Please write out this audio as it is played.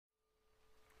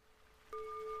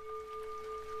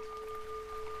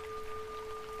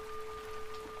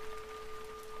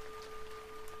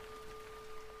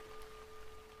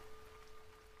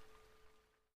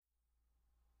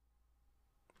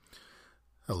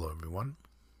Hello, everyone.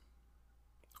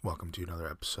 Welcome to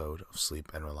another episode of Sleep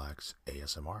and Relax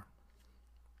ASMR.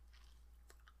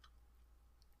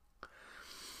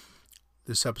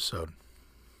 This episode,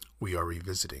 we are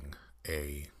revisiting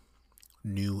a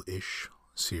new-ish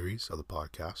series of the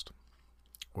podcast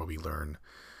where we learn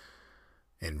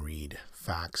and read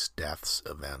facts, deaths,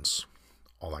 events,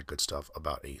 all that good stuff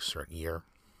about a certain year.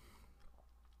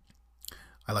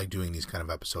 I like doing these kind of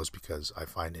episodes because I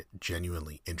find it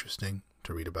genuinely interesting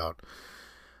to read about.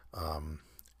 And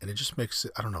it just makes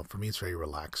it, I don't know, for me it's very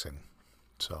relaxing.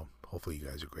 So hopefully you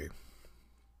guys agree.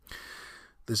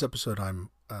 This episode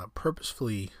I'm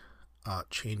purposefully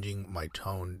changing my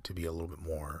tone to be a little bit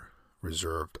more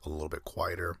reserved, a little bit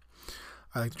quieter.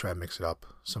 I like to try and mix it up.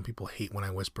 Some people hate when I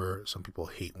whisper. Some people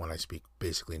hate when I speak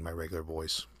basically in my regular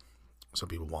voice. Some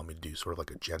people want me to do sort of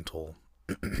like a gentle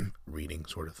reading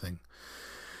sort of thing.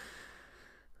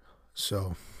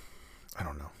 So, I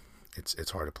don't know.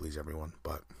 It's hard to please everyone,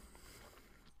 but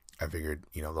I figured,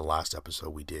 the last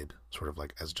episode we did sort of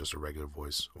like as just a regular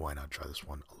voice. Why not try this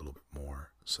one a little bit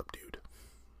more subdued?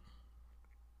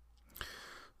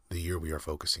 The year we are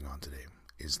focusing on today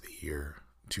is the year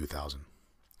 2000.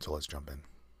 So let's jump in.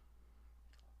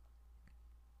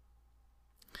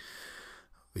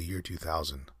 The year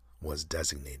 2000 was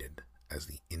designated as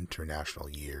the International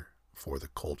Year for the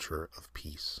Culture of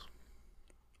Peace.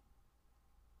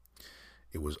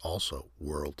 It was also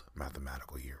World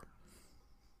Mathematical Year.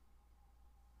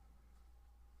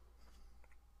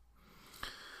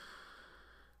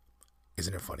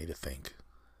 Isn't it funny to think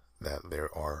that there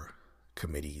are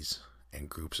committees and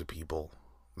groups of people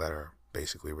that are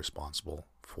basically responsible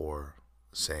for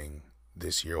saying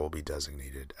this year will be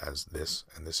designated as this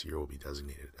and this year will be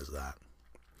designated as that?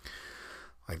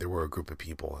 Like there were a group of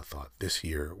people that thought this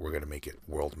year we're going to make it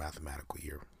World Mathematical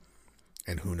Year.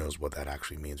 And who knows what that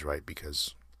actually means, right?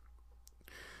 Because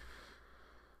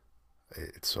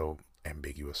it's so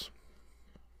ambiguous.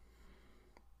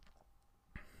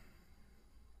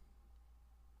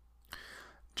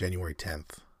 January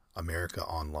 10th, America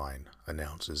Online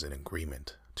announces an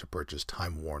agreement to purchase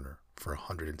Time Warner for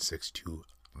 $162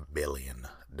 billion,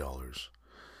 the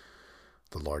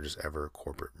largest ever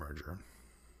corporate merger.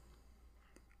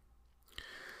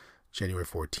 January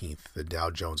 14th, the Dow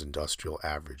Jones Industrial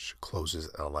Average closes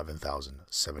at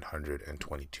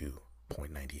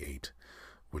 11,722.98,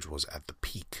 which was at the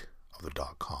peak of the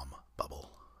dot-com bubble.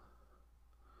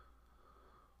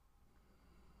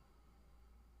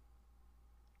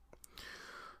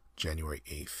 January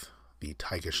 8th, the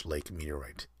Tagish Lake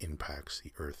meteorite impacts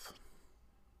the Earth.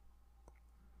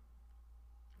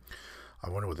 I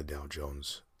wonder what the Dow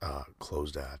Jones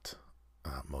closed at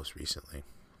most recently.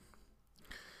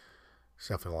 It's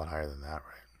definitely a lot higher than that,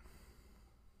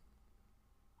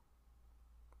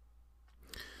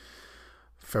 right?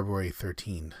 February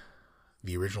 13,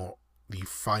 the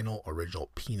final original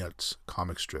Peanuts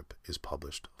comic strip is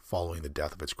published following the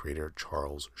death of its creator,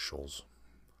 Charles Schulz.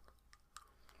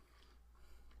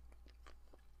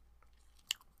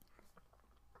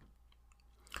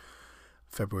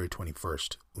 February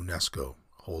 21st, UNESCO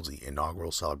holds the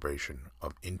inaugural celebration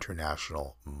of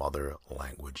International Mother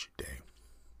Language Day.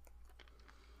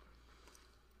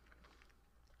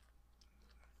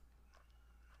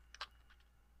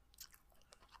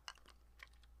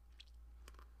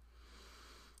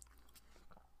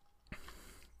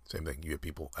 Same thing, you have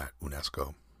people at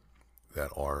UNESCO that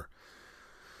are,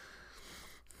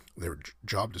 their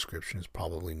job description is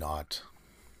probably not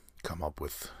come up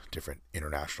with different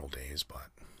international days, but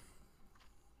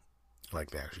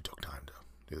like they actually took time to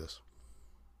do this.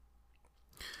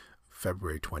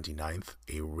 February 29th,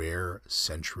 a rare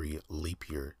century leap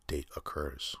year date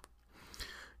occurs.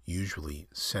 Usually,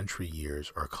 century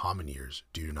years are common years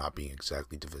due to not being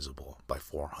exactly divisible by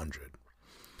 400.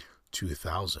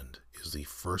 2000 is the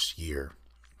first year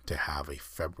to have a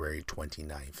February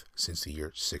 29th since the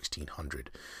year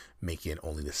 1600, making it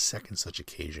only the second such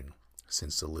occasion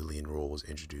since the Lillian rule was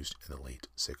introduced in the late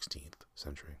 16th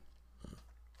century.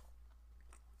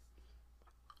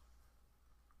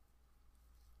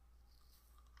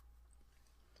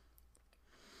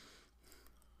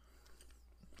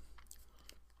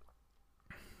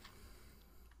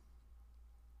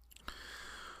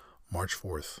 March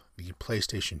 4th, the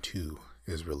PlayStation 2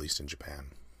 is released in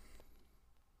Japan.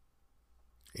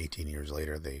 18 years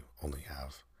later, they only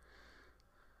have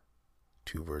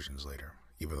two versions later,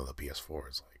 even though the PS4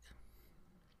 is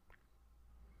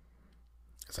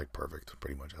like perfect,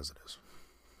 pretty much as it is.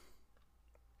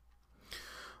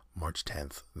 March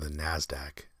 10th, the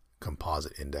NASDAQ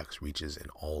Composite Index reaches an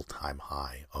all-time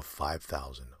high of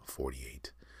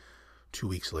 5,048, 2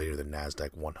 weeks later, the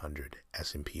NASDAQ 100,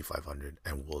 S&P 500,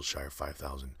 and Wilshire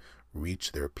 5000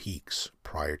 reached their peaks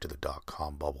prior to the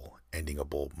dot-com bubble, ending a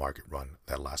bull market run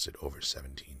that lasted over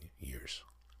 17 years.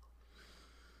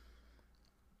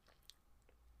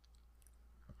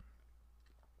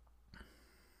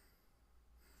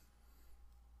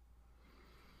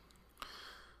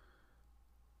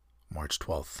 March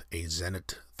 12th, a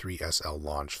Zenit 3SL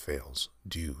launch fails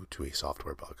due to a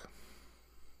software bug.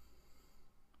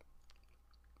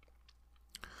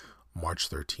 March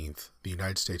 13th, the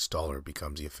United States dollar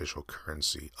becomes the official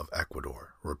currency of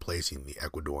Ecuador, replacing the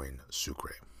Ecuadorian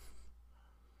sucre.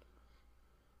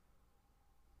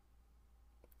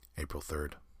 April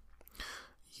 3rd,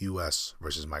 U.S.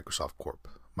 versus Microsoft Corp.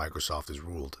 Microsoft is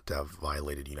ruled to have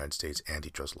violated United States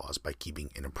antitrust laws by keeping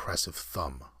an oppressive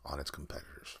thumb on its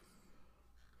competitors.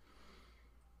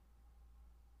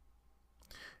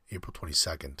 April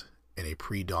 22nd, in a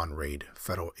pre-dawn raid,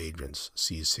 federal agents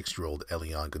seize 6-year-old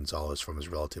Elian Gonzalez from his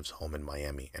relative's home in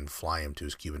Miami and fly him to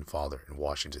his Cuban father in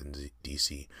Washington,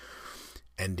 D.C.,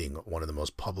 ending one of the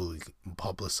most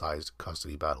publicized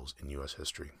custody battles in U.S.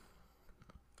 history.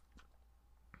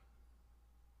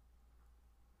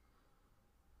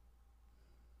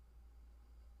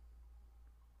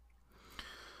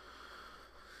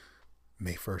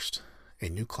 May 1st, a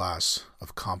new class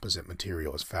of composite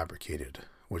material is fabricated,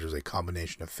 which is a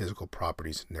combination of physical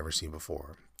properties never seen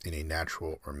before in a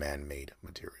natural or man-made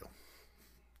material.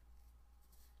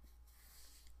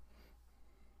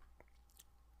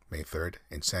 May 3rd,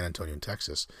 in San Antonio,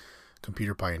 Texas,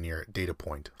 computer pioneer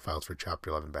DataPoint files for Chapter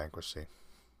 11 bankruptcy.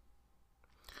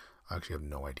 I actually have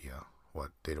no idea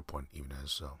what DataPoint even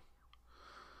is, so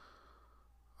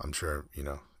I'm sure,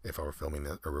 if I were filming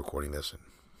this or recording this in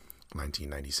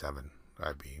 1997,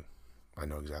 I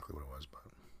know exactly what it was, but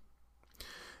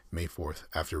May 4th,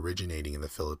 after originating in the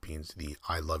Philippines, the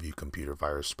I Love You computer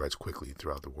virus spreads quickly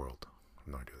throughout the world. I have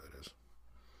no idea what that is.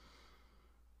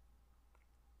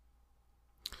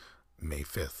 May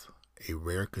 5th, a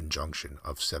rare conjunction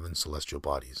of 7 celestial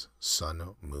bodies,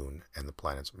 Sun, Moon, and the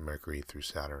planets Mercury and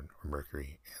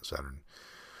Saturn,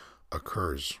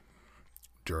 occurs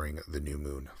during the new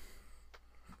moon.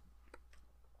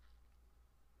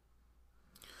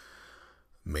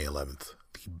 May 11th,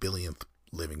 the billionth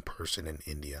living person in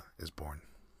India is born.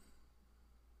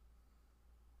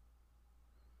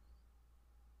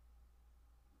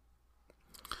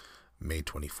 May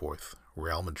 24th,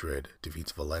 Real Madrid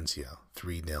defeats Valencia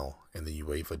 3-0 in the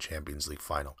UEFA Champions League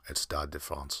final at Stade de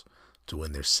France to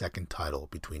win their second title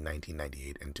between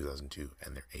 1998 and 2002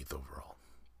 and their 8th overall.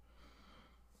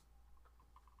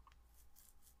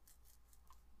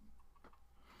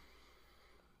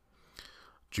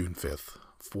 June 5th,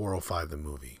 405 the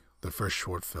movie, the first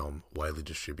short film widely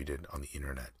distributed on the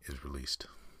internet, is released.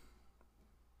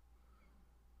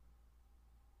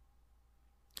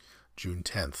 June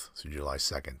 10th through July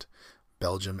 2nd,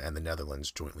 Belgium and the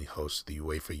Netherlands jointly host the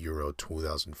UEFA Euro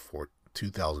 2000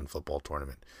 football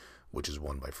tournament, which is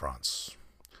won by France.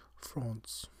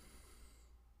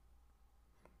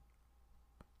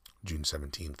 June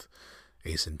 17th,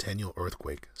 a centennial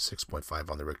earthquake, 6.5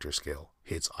 on the Richter scale,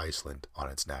 hits Iceland on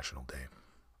its national day.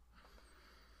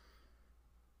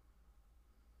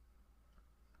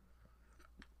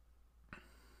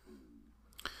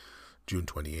 June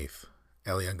 28th,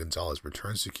 Elian Gonzalez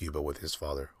returns to Cuba with his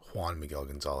father, Juan Miguel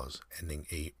Gonzalez, ending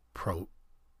a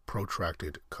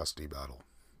protracted custody battle.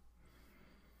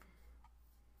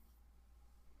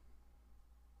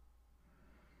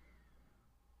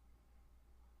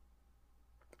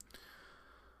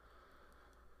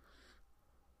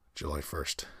 July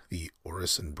 1st, the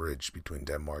Øresund Bridge between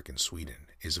Denmark and Sweden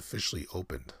is officially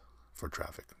opened for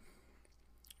traffic.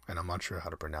 And I'm not sure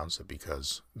how to pronounce it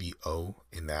because the O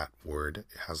in that word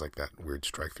has like that weird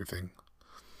strike-through thing,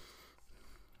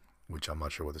 which I'm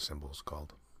not sure what the symbol is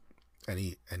called.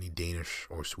 Any Danish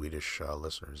or Swedish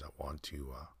listeners that want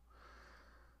to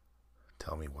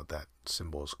tell me what that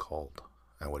symbol is called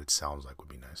and what it sounds like would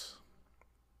be nice.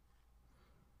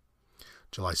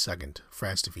 July 2nd,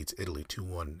 France defeats Italy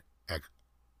 2-1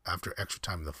 after extra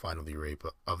time in the final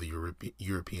of the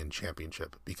European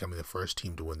Championship, becoming the first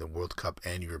team to win the World Cup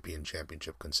and European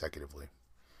Championship consecutively.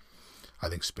 I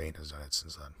think Spain has done it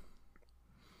since then.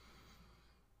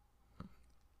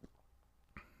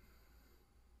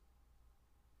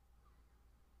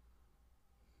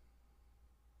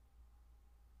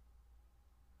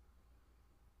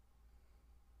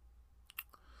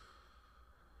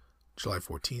 July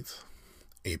 14th,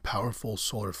 a powerful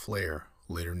solar flare,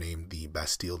 later named the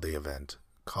Bastille Day event,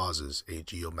 causes a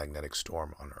geomagnetic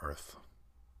storm on Earth.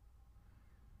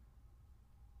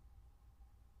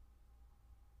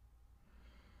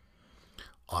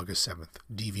 August 7th,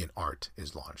 DeviantArt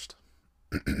is launched.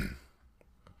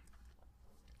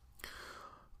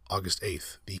 August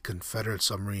 8th, the Confederate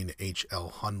submarine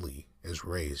H.L. Hunley is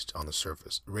raised to the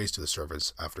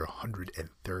surface after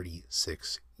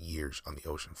 136 years on the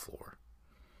ocean floor.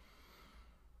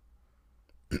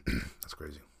 That's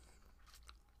crazy.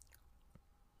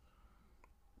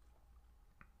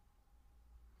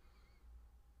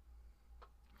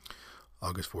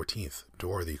 August 14th,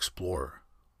 Dora the Explorer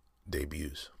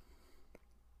debuts.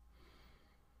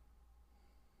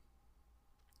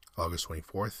 August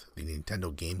 24th, the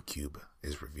Nintendo GameCube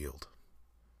is revealed.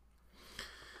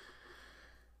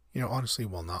 You know, honestly,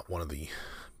 while not one of the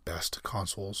best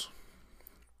consoles,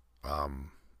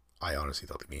 I honestly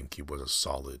thought the GameCube was a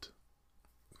solid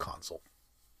console.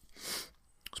 It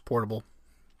was portable.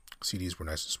 CDs were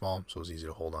nice and small, so it was easy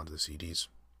to hold on to the CDs.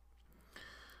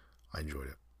 I enjoyed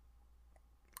it.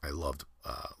 I loved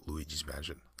Luigi's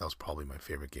Mansion. That was probably my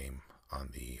favorite game on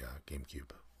the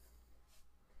GameCube.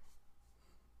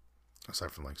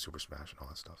 Aside from like Super Smash and all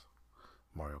that stuff.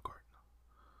 Mario Kart.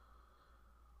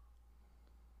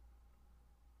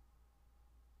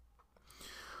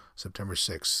 September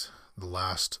 6th, the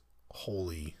last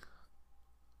wholly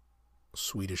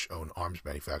Swedish-owned arms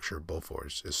manufacturer,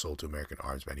 Bofors, is sold to American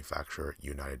arms manufacturer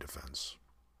United Defense.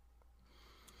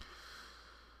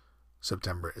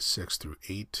 September 6th through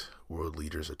 8th, world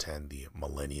leaders attend the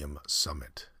Millennium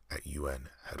Summit at UN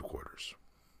headquarters.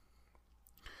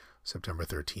 September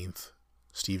 13th,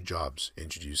 Steve Jobs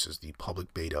introduces the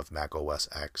public beta of Mac OS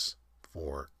X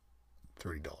for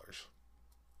 $30.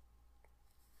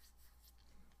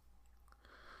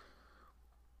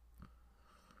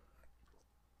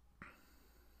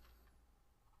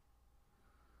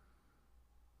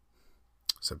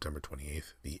 September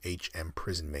 28th, the HM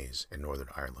Prison Maze in Northern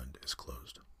Ireland is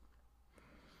closed.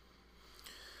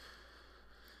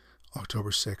 October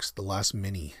 6th, the last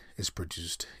Mini is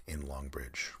produced in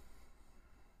Longbridge.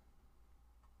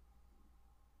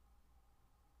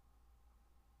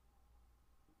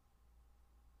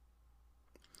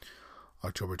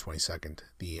 October 22nd,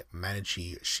 the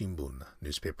Mainichi Shimbun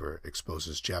newspaper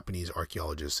exposes Japanese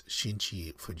archaeologist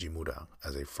Shinchi Fujimura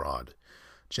as a fraud.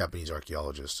 Japanese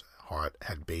archaeologists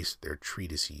had based their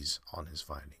treatises on his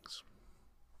findings.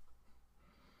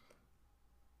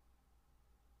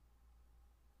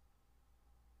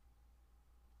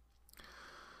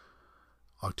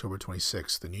 October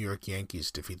 26th, the New York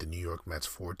Yankees defeat the New York Mets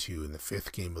 4-2 in the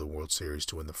fifth game of the World Series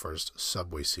to win the first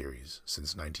Subway Series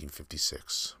since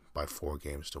 1956 by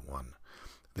 4-1.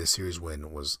 This series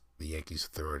win was the Yankees'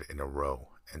 third in a row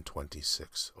and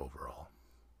 26 overall.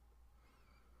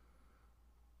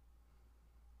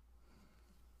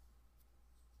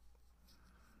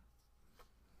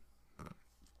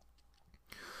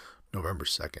 November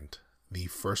 2nd, the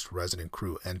first resident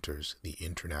crew enters the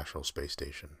International Space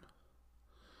Station.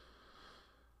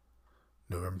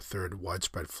 November 3rd,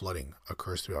 widespread flooding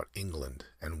occurs throughout England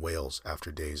and Wales after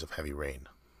days of heavy rain.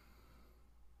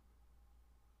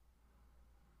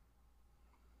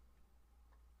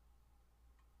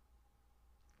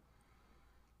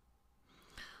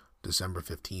 December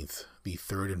 15th, the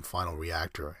third and final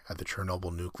reactor at the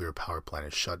Chernobyl nuclear power plant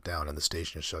is shut down and the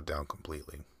station is shut down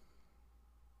completely.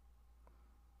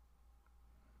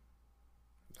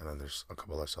 And then there's a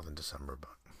couple other stuff in December, but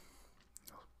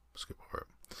I'll skip over it.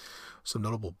 Some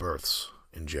notable births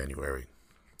in January.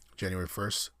 January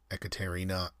 1st,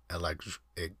 Ekaterina Alexandrovskaya,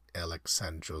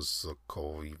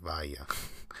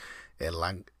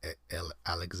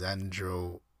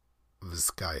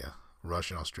 Alexandrovskaya,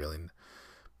 Russian-Australian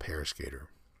pair skater.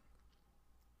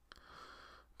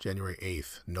 January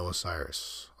 8th, Noah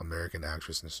Cyrus, American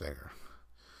actress and singer.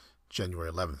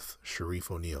 January 11th, Sharif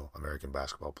O'Neal, American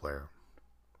basketball player.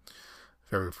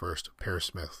 February 1st, Paris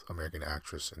Smith, American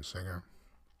actress and singer.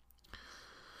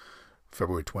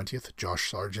 February 20th,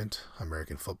 Josh Sargent,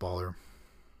 American footballer.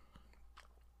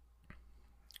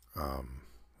 What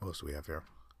else do we have here?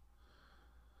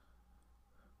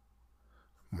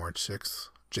 March 6th,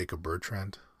 Jacob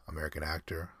Bertrand, American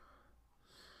actor.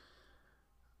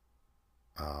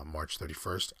 March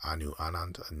 31st, Anu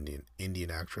Anand,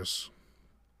 Indian actress.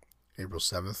 April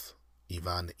 7th,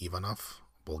 Ivan Ivanov,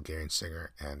 Bulgarian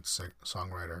singer and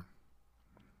songwriter.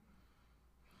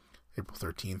 April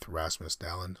 13th, Rasmus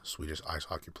Dahlin, Swedish ice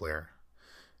hockey player.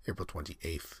 April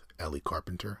 28th, Ellie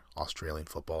Carpenter, Australian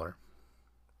footballer.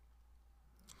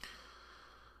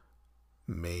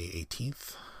 May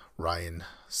 18th, Ryan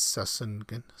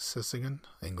Sessingen,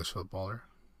 English footballer.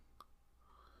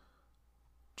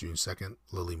 June 2nd,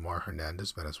 Lily Mar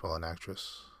Hernandez, Venezuelan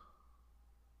actress.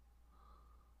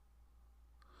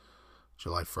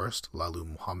 July 1st, Lalu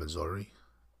Muhammad Zohri,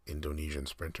 Indonesian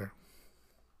sprinter.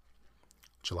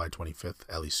 July 25th,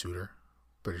 Ellie Suter,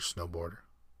 British snowboarder.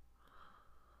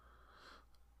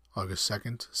 August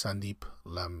 2nd, Sandeep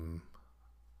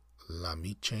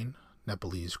Lamichhane,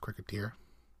 Nepalese cricketer.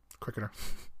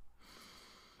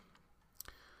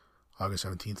 August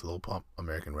 17th, Lil Pump,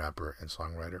 American rapper and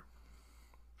songwriter.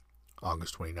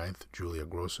 August 29th, Julia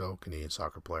Grosso, Canadian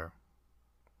soccer player.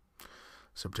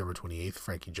 September 28th,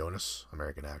 Frankie Jonas,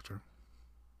 American actor.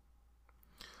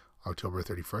 October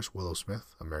 31st, Willow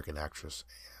Smith, American actress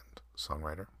and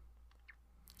songwriter.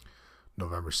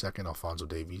 November 2nd, Alphonso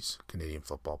Davies, Canadian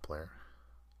football player.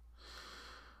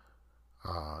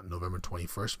 November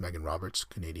 21st, Megan Roberts,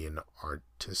 Canadian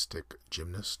artistic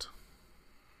gymnast.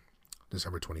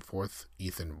 December 24th,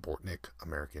 Ethan Bortnick,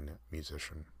 American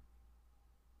musician.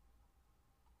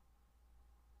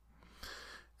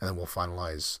 And then we'll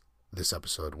finalize this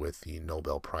episode with the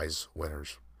Nobel Prize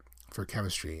winners. For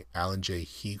chemistry, Alan J.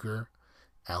 Heeger,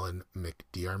 Alan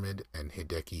McDiarmid, and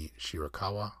Hideki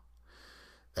Shirakawa.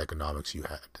 Economics, you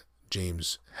had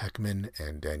James Heckman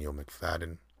and Daniel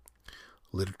McFadden.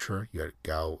 Literature, you had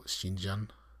Gao Xinjian.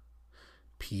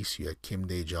 Peace, you had Kim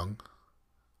Dae-jung,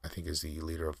 I think is the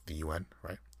leader of the UN,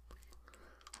 right?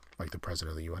 Like the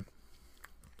president of the UN,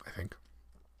 I think.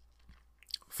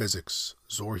 Physics,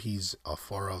 Zorhiz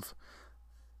Alfarov,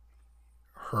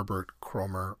 Herbert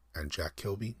Kromer, and Jack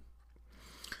Kilby.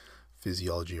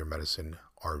 Physiology or medicine,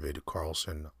 Arvid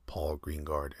Carlson, Paul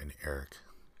Greengard, and Eric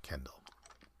Kendall.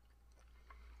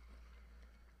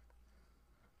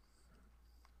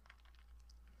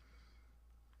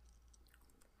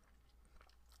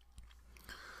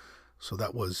 So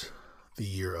that was the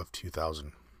year of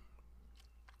 2000.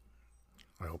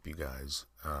 I hope you guys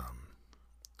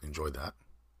enjoyed that.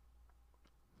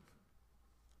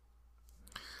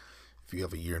 If you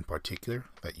have a year in particular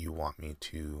that you want me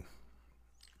to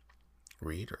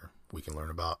read or we can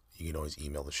learn about, you can always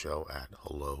email the show at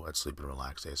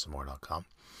hello@sleepandrelaxasmr.com.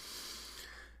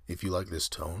 If you like this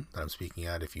tone that I'm speaking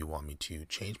at, if you want me to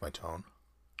change my tone,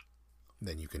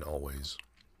 then you can always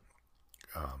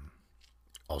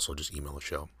also just email the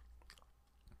show.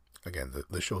 Again,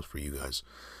 the show's for you guys.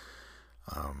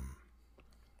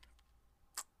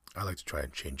 I like to try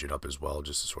and change it up as well,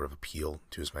 just to sort of appeal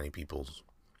to as many people's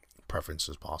preferences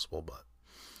as possible. But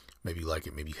maybe you like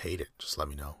it, maybe you hate it. Just let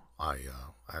me know. I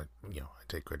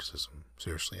take criticism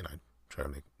seriously, and I try to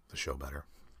make the show better.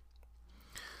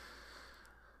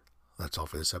 That's all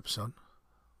for this episode.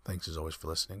 Thanks as always for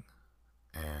listening,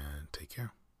 and take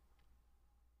care.